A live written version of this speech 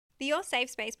The Your Safe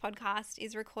Space podcast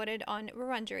is recorded on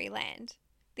Wurundjeri land.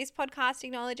 This podcast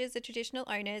acknowledges the traditional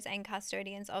owners and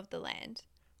custodians of the land.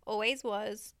 Always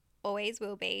was, always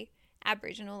will be,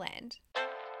 Aboriginal land.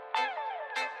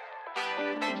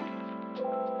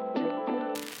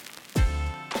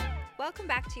 Welcome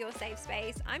back to Your Safe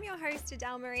Space. I'm your host,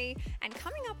 Adele Marie, and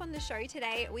coming up on the show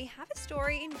today, we have a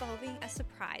story involving a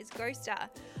surprise ghoster.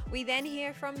 We then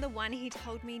hear from the one he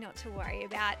told me not to worry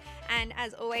about, and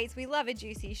as always, we love a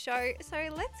juicy show, so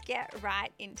let's get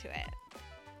right into it.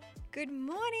 Good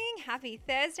morning, happy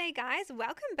Thursday, guys.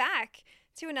 Welcome back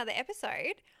to another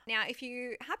episode. Now, if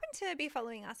you happen to be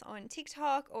following us on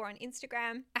TikTok or on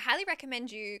Instagram, I highly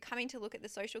recommend you coming to look at the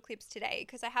social clips today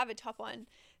because I have a top on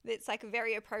that's like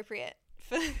very appropriate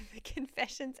for the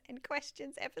confessions and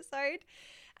questions episode.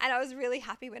 And I was really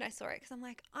happy when I saw it because I'm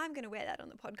like, I'm going to wear that on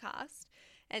the podcast.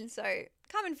 And so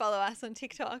come and follow us on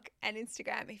TikTok and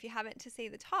Instagram if you haven't to see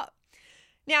the top.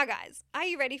 Now, guys, are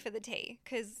you ready for the tea?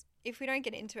 Because if we don't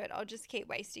get into it, I'll just keep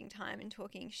wasting time and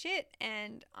talking shit,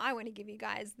 and I want to give you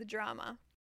guys the drama,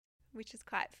 which is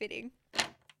quite fitting.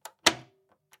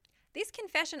 This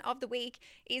confession of the week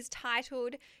is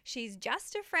titled, She's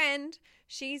Just a Friend,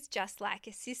 She's Just Like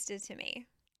a Sister to Me.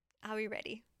 Are we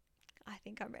ready? I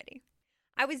think I'm ready.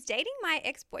 I was dating my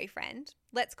ex-boyfriend,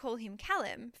 let's call him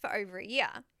Callum, for over a year.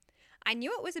 I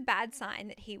knew it was a bad sign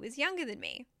that he was younger than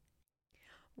me.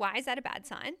 Why is that a bad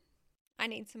sign? I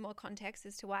need some more context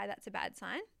as to why that's a bad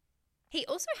sign. He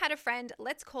also had a friend,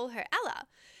 let's call her Ella.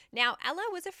 Now, Ella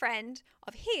was a friend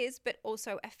of his, but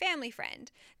also a family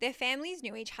friend. Their families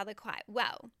knew each other quite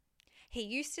well. He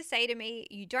used to say to me,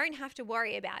 "You don't have to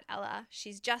worry about Ella.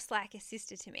 She's just like a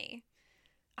sister to me."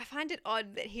 I find it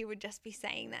odd that he would just be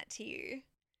saying that to you,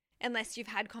 unless you've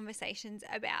had conversations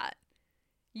about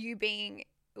you being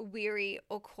weary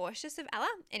or cautious of Ella.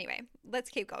 Anyway, let's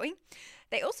keep going.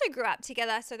 They also grew up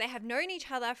together, so they have known each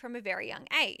other from a very young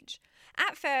age.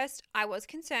 At first, I was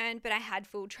concerned, but I had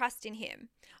full trust in him.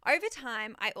 Over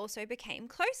time, I also became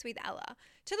close with Ella,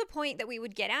 to the point that we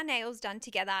would get our nails done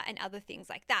together and other things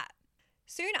like that.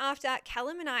 Soon after,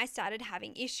 Callum and I started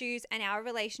having issues and our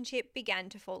relationship began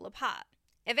to fall apart.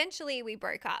 Eventually, we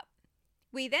broke up.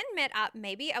 We then met up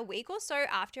maybe a week or so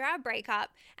after our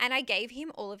breakup, and I gave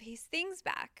him all of his things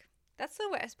back. That's the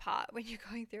worst part when you're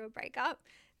going through a breakup,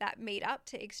 that meet up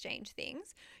to exchange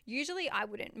things. Usually I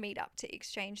wouldn't meet up to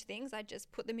exchange things. I'd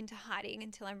just put them into hiding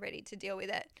until I'm ready to deal with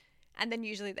it, and then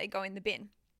usually they go in the bin.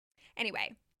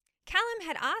 Anyway, Callum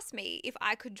had asked me if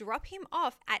I could drop him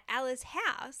off at Ella's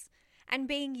house, and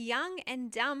being young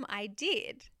and dumb, I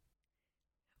did.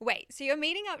 Wait, so you're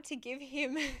meeting up to give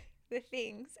him the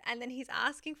things, and then he's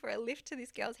asking for a lift to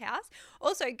this girl's house?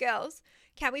 Also, girls,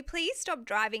 can we please stop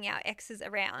driving our exes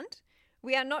around?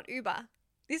 We are not Uber.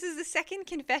 This is the second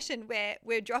confession where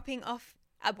we're dropping off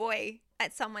a boy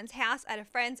at someone's house, at a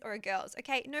friend's or a girl's.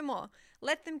 Okay, no more.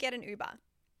 Let them get an Uber.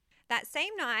 That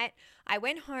same night, I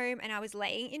went home and I was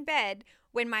laying in bed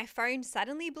when my phone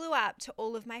suddenly blew up to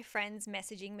all of my friends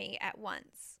messaging me at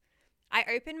once. I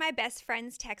opened my best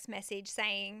friend's text message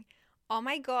saying, "Oh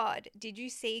my God, did you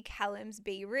see Callum's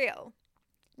Be Real?"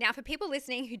 Now, for people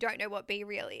listening who don't know what Be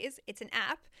Real is, it's an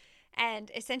app,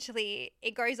 and essentially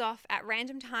it goes off at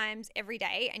random times every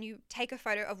day and you take a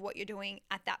photo of what you're doing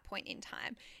at that point in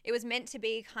time. It was meant to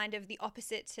be kind of the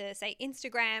opposite to, say,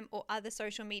 Instagram or other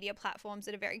social media platforms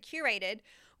that are very curated,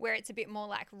 where it's a bit more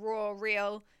like raw,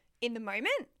 real, in the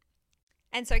moment.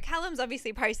 And so Callum's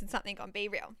obviously posted something on Be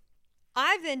Real.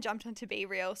 I've then jumped onto Be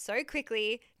Real so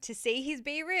quickly to see his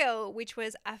Be Real, which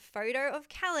was a photo of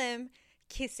Callum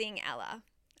kissing Ella.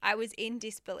 I was in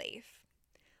disbelief.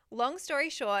 Long story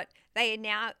short, they are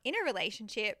now in a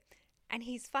relationship and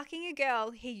he's fucking a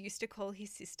girl he used to call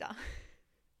his sister.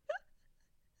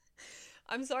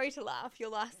 I'm sorry to laugh. Your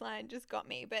last line just got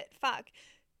me, but fuck.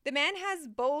 The man has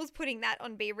balls putting that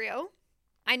on Be Real.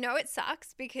 I know it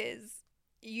sucks because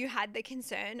you had the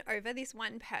concern over this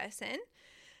one person.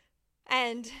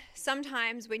 And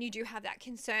sometimes when you do have that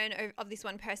concern of this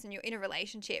one person, you're in a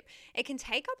relationship, it can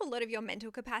take up a lot of your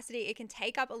mental capacity. It can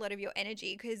take up a lot of your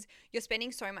energy because you're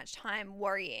spending so much time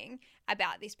worrying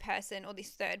about this person or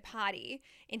this third party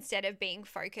instead of being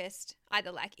focused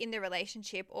either like in the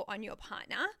relationship or on your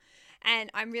partner.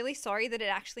 And I'm really sorry that it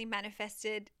actually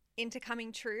manifested into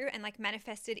coming true and like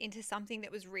manifested into something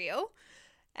that was real.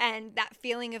 And that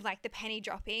feeling of like the penny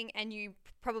dropping and you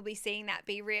probably seeing that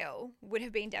Be Real would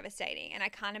have been devastating. And I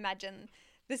can't imagine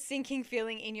the sinking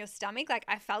feeling in your stomach. Like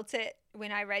I felt it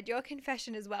when I read your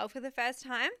confession as well for the first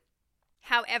time.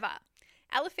 However,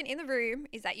 elephant in the room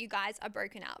is that you guys are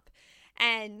broken up.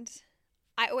 And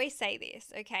I always say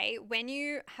this, okay? When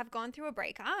you have gone through a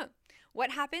breakup,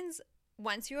 what happens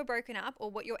once you are broken up, or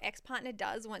what your ex-partner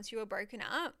does once you are broken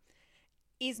up,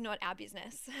 is not our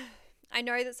business. I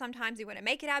know that sometimes we want to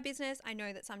make it our business. I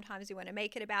know that sometimes we want to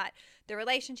make it about the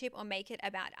relationship or make it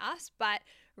about us. But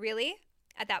really,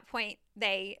 at that point,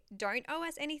 they don't owe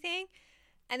us anything.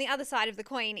 And the other side of the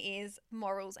coin is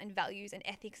morals and values and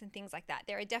ethics and things like that.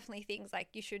 There are definitely things like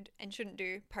you should and shouldn't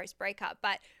do post-breakup.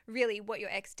 But really, what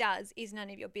your ex does is none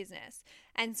of your business.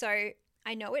 And so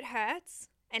I know it hurts,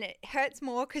 and it hurts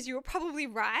more because you were probably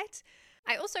right.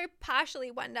 I also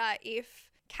partially wonder if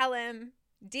Callum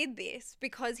did this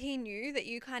because he knew that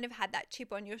you kind of had that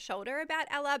chip on your shoulder about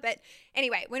Ella. But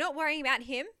anyway, we're not worrying about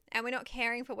him and we're not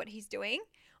caring for what he's doing.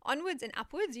 Onwards and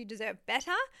upwards, you deserve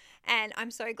better. And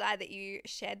I'm so glad that you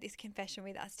shared this confession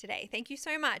with us today. Thank you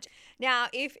so much. Now,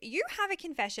 if you have a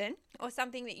confession or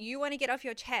something that you want to get off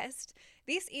your chest,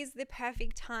 this is the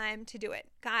perfect time to do it.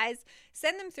 Guys,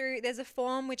 send them through. There's a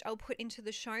form which I'll put into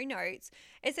the show notes.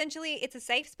 Essentially, it's a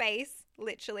safe space,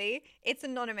 literally. It's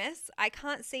anonymous. I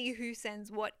can't see who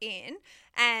sends what in.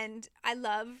 And I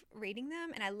love reading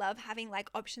them and I love having like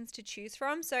options to choose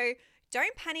from. So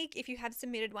don't panic if you have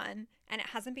submitted one and it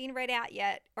hasn't been read out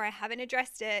yet or I haven't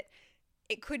addressed it.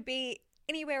 It could be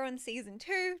anywhere on season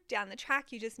 2, down the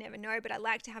track, you just never know, but I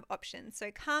like to have options. So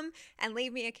come and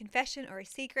leave me a confession or a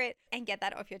secret and get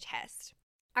that off your chest.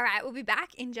 All right, we'll be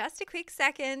back in just a quick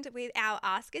second with our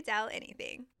Ask Adele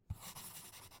Anything.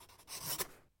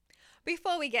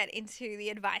 Before we get into the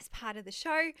advice part of the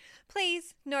show,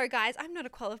 please, no guys, I'm not a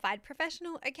qualified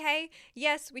professional, okay?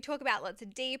 Yes, we talk about lots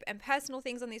of deep and personal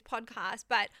things on this podcast,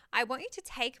 but I want you to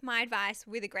take my advice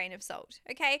with a grain of salt,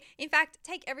 okay? In fact,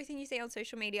 take everything you see on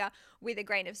social media with a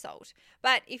grain of salt.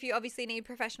 But if you obviously need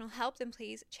professional help, then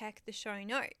please check the show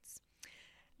notes.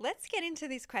 Let's get into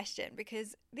this question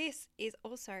because this is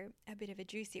also a bit of a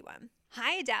juicy one.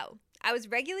 Hi Adele, I was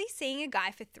regularly seeing a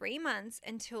guy for 3 months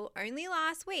until only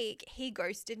last week he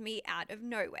ghosted me out of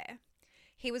nowhere.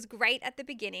 He was great at the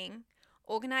beginning,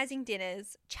 organizing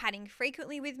dinners, chatting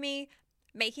frequently with me,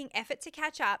 making effort to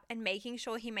catch up and making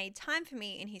sure he made time for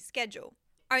me in his schedule.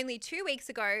 Only 2 weeks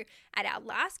ago at our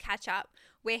last catch up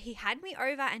where he had me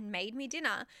over and made me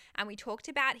dinner and we talked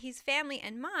about his family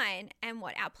and mine and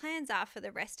what our plans are for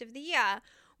the rest of the year,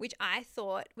 which I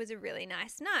thought was a really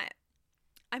nice night.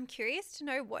 I'm curious to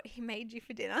know what he made you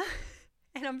for dinner.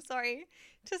 And I'm sorry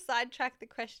to sidetrack the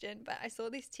question, but I saw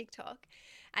this TikTok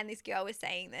and this girl was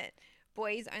saying that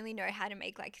boys only know how to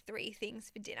make like 3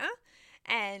 things for dinner.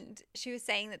 And she was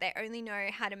saying that they only know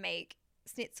how to make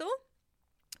schnitzel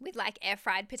with like air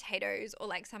fried potatoes or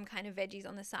like some kind of veggies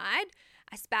on the side,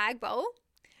 a spag bowl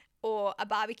or a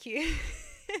barbecue.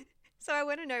 So I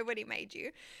want to know what he made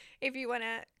you if you want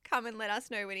to come and let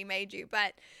us know what he made you.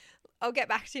 But I'll get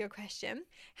back to your question.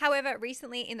 However,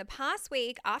 recently in the past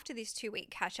week after this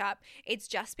 2-week catch up, it's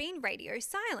just been radio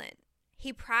silent.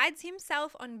 He prides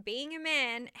himself on being a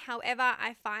man. However,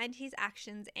 I find his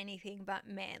actions anything but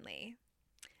manly.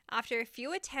 After a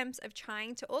few attempts of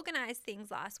trying to organize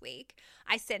things last week,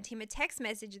 I sent him a text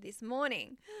message this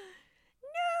morning.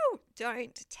 No,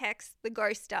 don't text the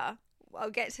ghoster. I'll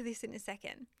get to this in a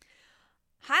second.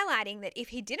 Highlighting that if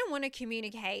he didn't want to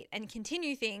communicate and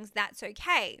continue things, that's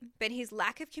okay, but his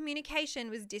lack of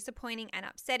communication was disappointing and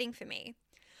upsetting for me.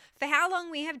 For how long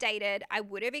we have dated, I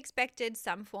would have expected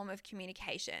some form of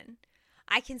communication.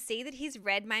 I can see that he's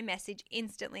read my message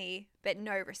instantly, but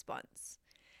no response.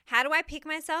 How do I pick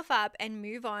myself up and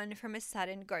move on from a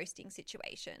sudden ghosting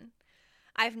situation?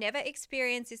 I've never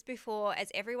experienced this before,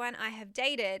 as everyone I have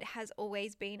dated has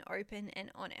always been open and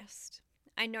honest.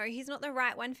 I know he's not the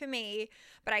right one for me,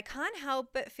 but I can't help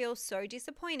but feel so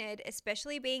disappointed,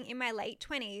 especially being in my late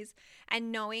 20s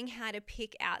and knowing how to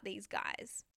pick out these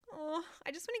guys. Oh,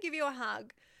 I just want to give you a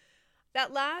hug.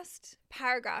 That last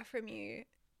paragraph from you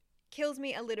kills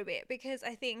me a little bit because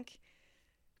I think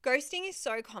ghosting is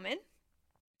so common.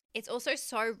 It's also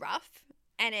so rough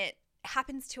and it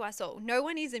happens to us all. No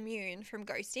one is immune from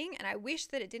ghosting and I wish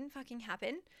that it didn't fucking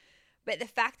happen. But the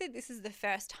fact that this is the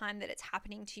first time that it's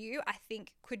happening to you, I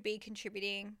think could be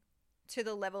contributing to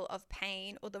the level of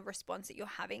pain or the response that you're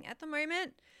having at the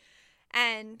moment.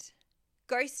 And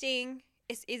ghosting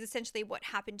is essentially what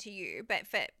happened to you. But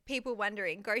for people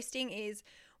wondering, ghosting is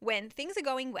when things are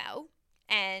going well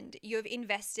and you've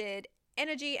invested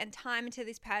energy and time into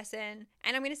this person,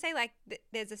 and I'm going to say like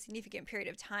there's a significant period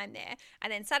of time there,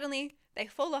 and then suddenly they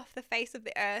fall off the face of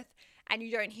the earth and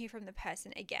you don't hear from the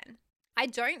person again. I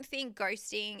don't think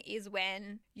ghosting is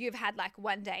when you've had like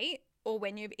one date or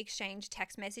when you've exchanged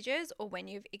text messages or when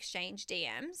you've exchanged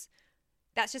DMs.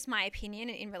 That's just my opinion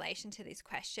in relation to this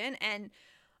question. And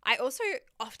I also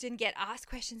often get asked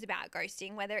questions about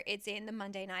ghosting, whether it's in the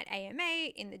Monday Night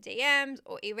AMA, in the DMs,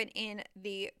 or even in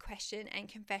the question and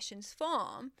confessions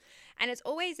form. And it's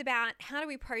always about, how do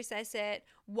we process it?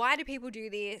 Why do people do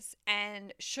this?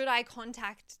 And should I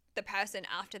contact the person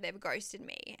after they've ghosted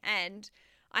me? And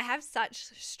I have such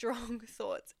strong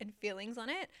thoughts and feelings on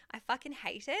it. I fucking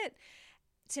hate it.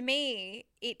 To me,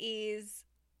 it is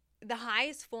the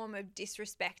highest form of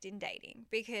disrespect in dating,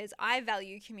 because I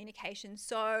value communication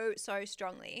so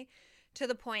strongly, to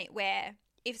the point where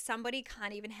if somebody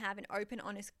can't even have an open,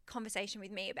 honest conversation with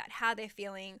me about how they're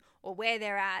feeling or where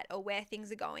they're at or where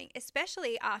things are going,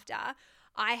 especially after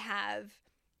I have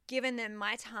given them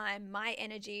my time, my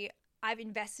energy, I've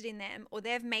invested in them, or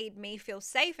they've made me feel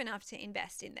safe enough to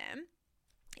invest in them,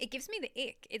 it gives me the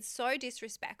ick. It's so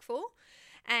disrespectful.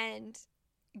 And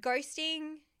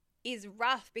ghosting is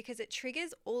rough because it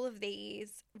triggers all of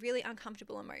these really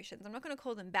uncomfortable emotions. I'm not going to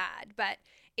call them bad, but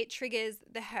it triggers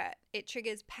the hurt, it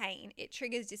triggers pain, it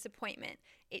triggers disappointment,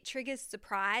 it triggers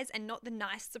surprise, and not the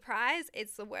nice surprise.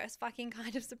 It's the worst fucking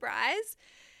kind of surprise.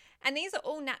 And these are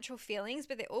all natural feelings,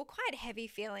 but they're all quite heavy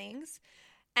feelings.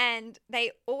 And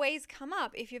they always come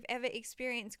up if you've ever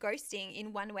experienced ghosting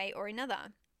in one way or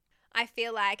another. I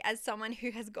feel like, as someone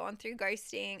who has gone through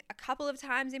ghosting a couple of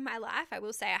times in my life, I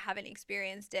will say I haven't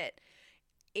experienced it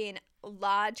in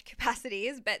large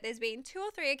capacities, but there's been 2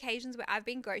 or 3 occasions where I've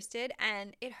been ghosted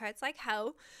and it hurts like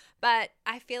hell. But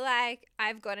I feel like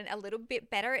I've gotten a little bit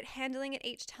better at handling it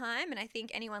each time. And I think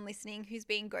anyone listening who's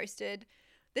been ghosted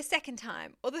the second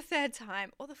time or the third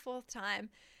time or the fourth time,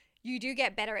 you do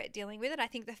get better at dealing with it. I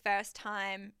think the first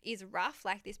time is rough,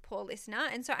 like this poor listener.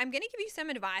 And so I'm going to give you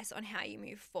some advice on how you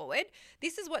move forward.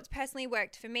 This is what's personally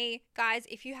worked for me. Guys,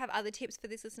 if you have other tips for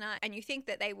this listener and you think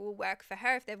that they will work for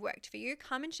her, if they've worked for you,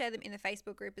 come and share them in the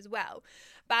Facebook group as well.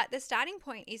 But the starting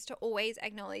point is to always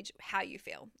acknowledge how you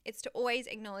feel. It's to always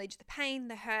acknowledge the pain,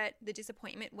 the hurt, the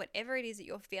disappointment, whatever it is that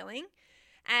you're feeling,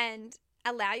 and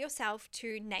allow yourself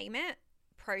to name it,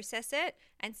 process it,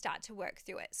 and start to work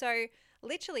through it. So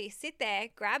literally sit there,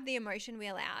 grab the emotion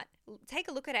wheel out, take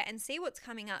a look at it and see what's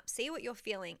coming up, see what you're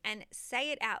feeling, and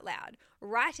say it out loud.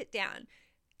 Write it down.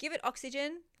 Give it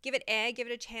oxygen, give it air, give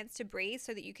it a chance to breathe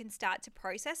so that you can start to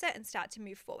process it and start to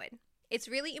move forward. It's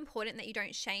really important that you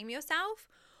don't shame yourself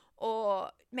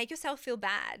or make yourself feel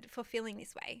bad for feeling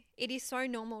this way. It is so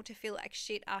normal to feel like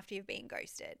shit after you've been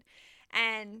ghosted.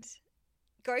 And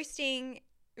ghosting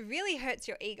really hurts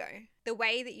your ego. The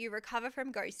way that you recover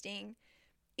from ghosting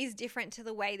is different to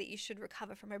the way that you should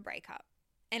recover from a breakup.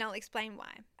 And I'll explain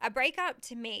why. A breakup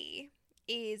to me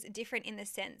is different in the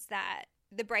sense that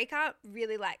the breakup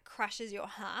really crushes your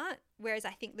heart, whereas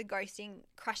I think the ghosting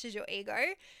crushes your ego.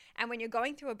 And when you're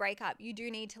going through a breakup, you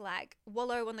do need to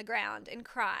wallow on the ground and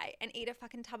cry and eat a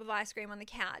fucking tub of ice cream on the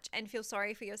couch and feel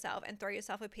sorry for yourself and throw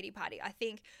yourself a pity party. I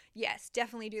think, yes,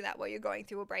 definitely do that while you're going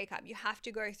through a breakup. You have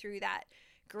to go through that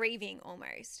grieving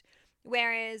almost.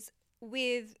 Whereas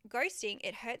with ghosting,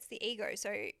 it hurts the ego.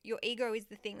 So your ego is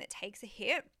the thing that takes a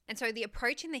hit. And so the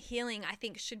approach in the healing, I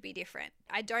think, should be different.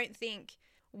 I don't think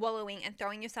wallowing and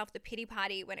throwing yourself the pity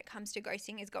party when it comes to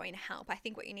ghosting is going to help. I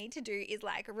think what you need to do is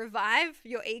revive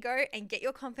your ego and get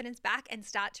your confidence back and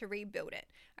start to rebuild it.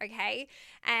 Okay.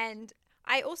 And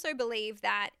I also believe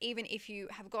that even if you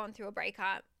have gone through a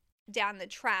breakup, down the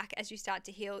track, as you start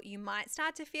to heal, you might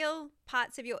start to feel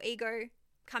parts of your ego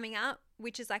coming up,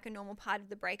 which is a normal part of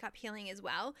the breakup healing as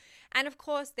well. And of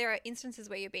course, there are instances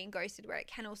where you're being ghosted where it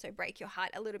can also break your heart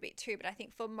a little bit too. But I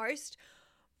think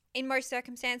in most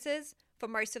circumstances, for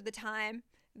most of the time,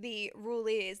 the rule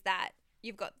is that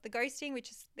you've got the ghosting,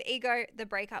 which is the ego, the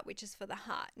breakup, which is for the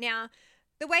heart. Now,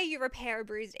 the way you repair a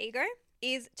bruised ego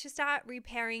is to start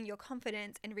repairing your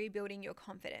confidence and rebuilding your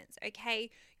confidence, okay?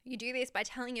 You do this by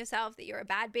telling yourself that you're a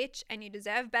bad bitch and you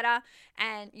deserve better,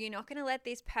 and you're not going to let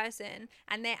this person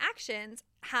and their actions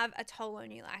have a toll on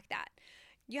you like that.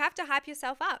 You have to hype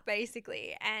yourself up,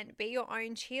 basically, and be your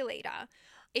own cheerleader.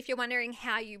 If you're wondering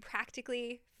how you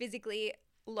practically, physically,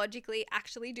 logically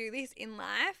actually do this in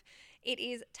life, it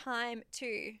is time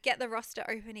to get the roster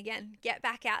open again. Get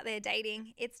back out there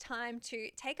dating. It's time to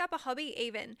take up a hobby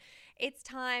even. It's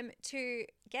time to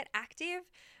get active.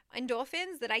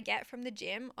 Endorphins that I get from the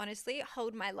gym, honestly,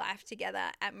 hold my life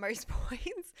together at most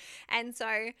points. And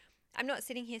so I'm not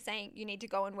sitting here saying you need to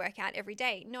go and work out every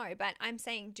day. No, but I'm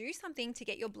saying do something to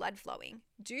get your blood flowing.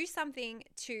 Do something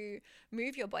to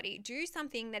move your body. Do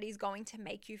something that is going to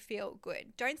make you feel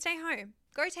good. Don't stay home.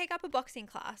 Go take up a boxing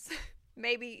class.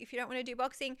 Maybe if you don't want to do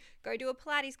boxing, go do a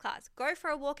Pilates class. Go for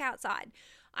a walk outside.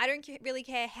 I don't really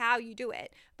care how you do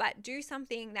it, but do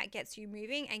something that gets you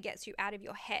moving and gets you out of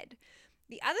your head.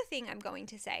 The other thing I'm going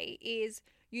to say is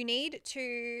You need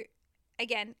to,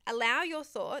 again, allow your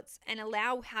thoughts and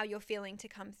allow how you're feeling to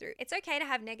come through. It's okay to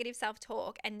have negative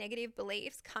self-talk and negative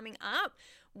beliefs coming up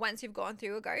once you've gone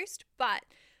through a ghost, but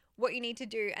what you need to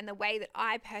do, and the way that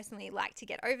I personally like to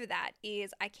get over that,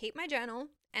 is I keep my journal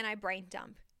and I brain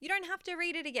dump. You don't have to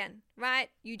read it again, right?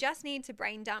 You just need to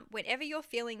brain dump whenever you're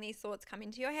feeling these thoughts come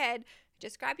into your head.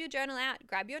 Just grab your journal out,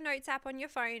 grab your notes app on your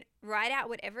phone, write out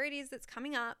whatever it is that's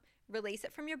coming up, release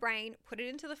it from your brain, put it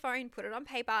into the phone, put it on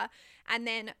paper, and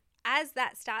then as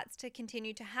that starts to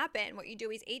continue to happen, what you do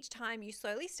is each time you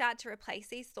slowly start to replace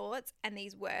these thoughts and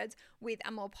these words with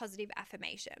a more positive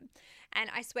affirmation. And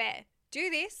I swear, do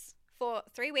this for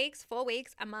 3 weeks, 4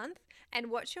 weeks, a month,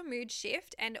 and watch your mood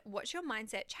shift and watch your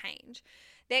mindset change.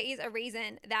 There is a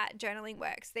reason that journaling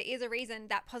works. There is a reason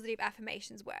that positive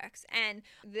affirmations works. And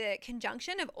the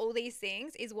conjunction of all these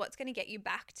things is what's going to get you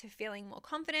back to feeling more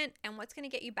confident and what's going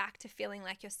to get you back to feeling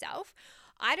like yourself.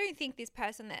 I don't think this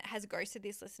person that has ghosted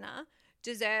this listener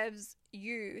deserves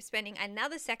you spending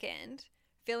another second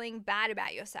feeling bad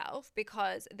about yourself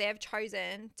because they've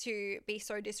chosen to be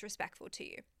so disrespectful to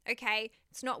you. Okay?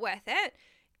 It's not worth it.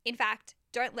 In fact,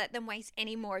 don't let them waste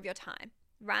any more of your time,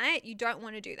 right? You don't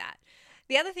want to do that.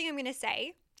 The other thing I'm going to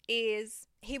say is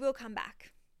he will come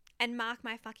back. And mark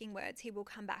my fucking words, he will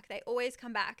come back. They always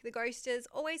come back. The ghosters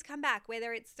always come back,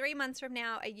 whether it's 3 months from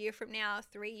now, a year from now,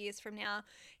 3 years from now,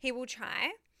 he will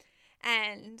try.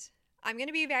 And I'm going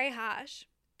to be very harsh,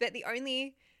 but the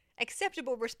only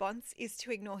acceptable response is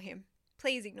to ignore him.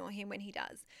 Please ignore him when he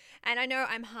does. And I know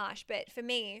I'm harsh, but for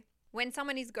me, when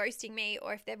someone is ghosting me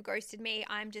or if they've ghosted me,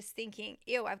 I'm just thinking,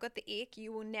 ew, I've got the ick.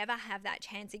 You will never have that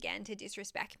chance again to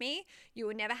disrespect me. You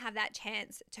will never have that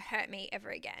chance to hurt me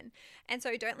ever again. And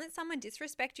so don't let someone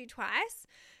disrespect you twice,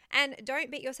 and don't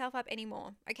beat yourself up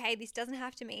anymore. Okay, this doesn't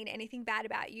have to mean anything bad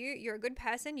about you. You're a good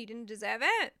person. You didn't deserve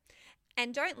it.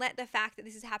 And don't let the fact that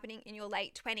this is happening in your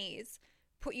late 20s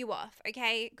put you off,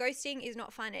 okay? Ghosting is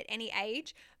not fun at any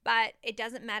age, but it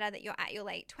doesn't matter that you're at your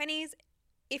late 20s.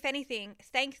 If anything,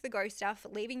 thank the ghoster for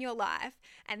leaving your life,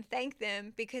 and thank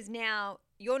them because now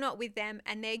you're not with them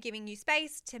and they're giving you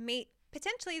space to meet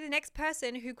potentially the next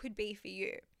person who could be for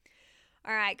you.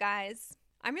 All right, guys,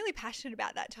 I'm really passionate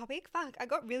about that topic. Fuck, I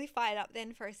got really fired up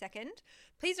then for a second.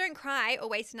 Please don't cry or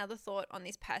waste another thought on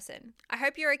this person. I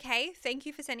hope you're okay. Thank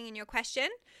you for sending in your question.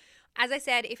 As I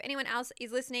said, if anyone else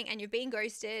is listening and you've been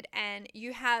ghosted and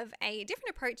you have a different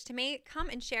approach to me, come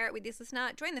and share it with this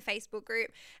listener. Join the Facebook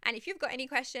group. And if you've got any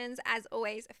questions, as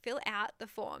always, fill out the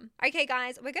form. Okay,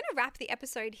 guys, we're going to wrap the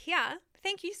episode here.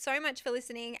 Thank you so much for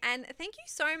listening, and thank you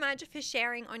so much for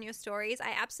sharing on your stories.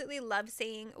 I absolutely love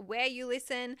seeing where you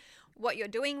listen, what you're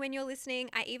doing when you're listening.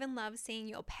 I even love seeing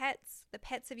your pets. The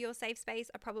pets of your safe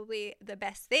space are probably the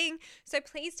best thing. So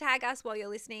please tag us while you're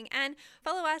listening and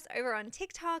follow us over on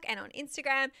TikTok and on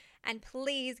Instagram. And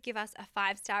please give us a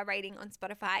 5-star rating on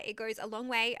Spotify. It goes a long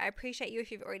way. I appreciate you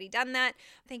if you've already done that.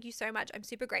 Thank you so much. I'm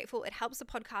super grateful. It helps the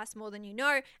podcast more than you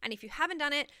know. And if you haven't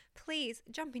done it, please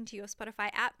jump into your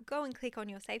Spotify app, go and click on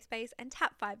your safe space and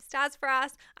tap 5 stars for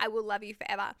us. I will love you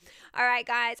forever. All right,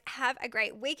 guys, have a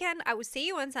great weekend. I will see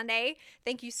you on Sunday.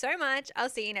 Thank you so much. I'll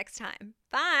see you next time.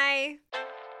 Bye.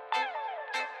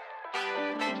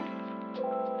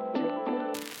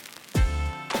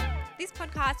 This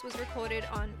podcast was recorded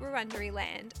on Wurundjeri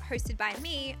land, hosted by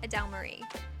me, Adele Marie.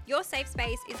 Your safe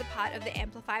space is a part of the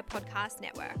Amplify Podcast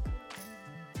Network.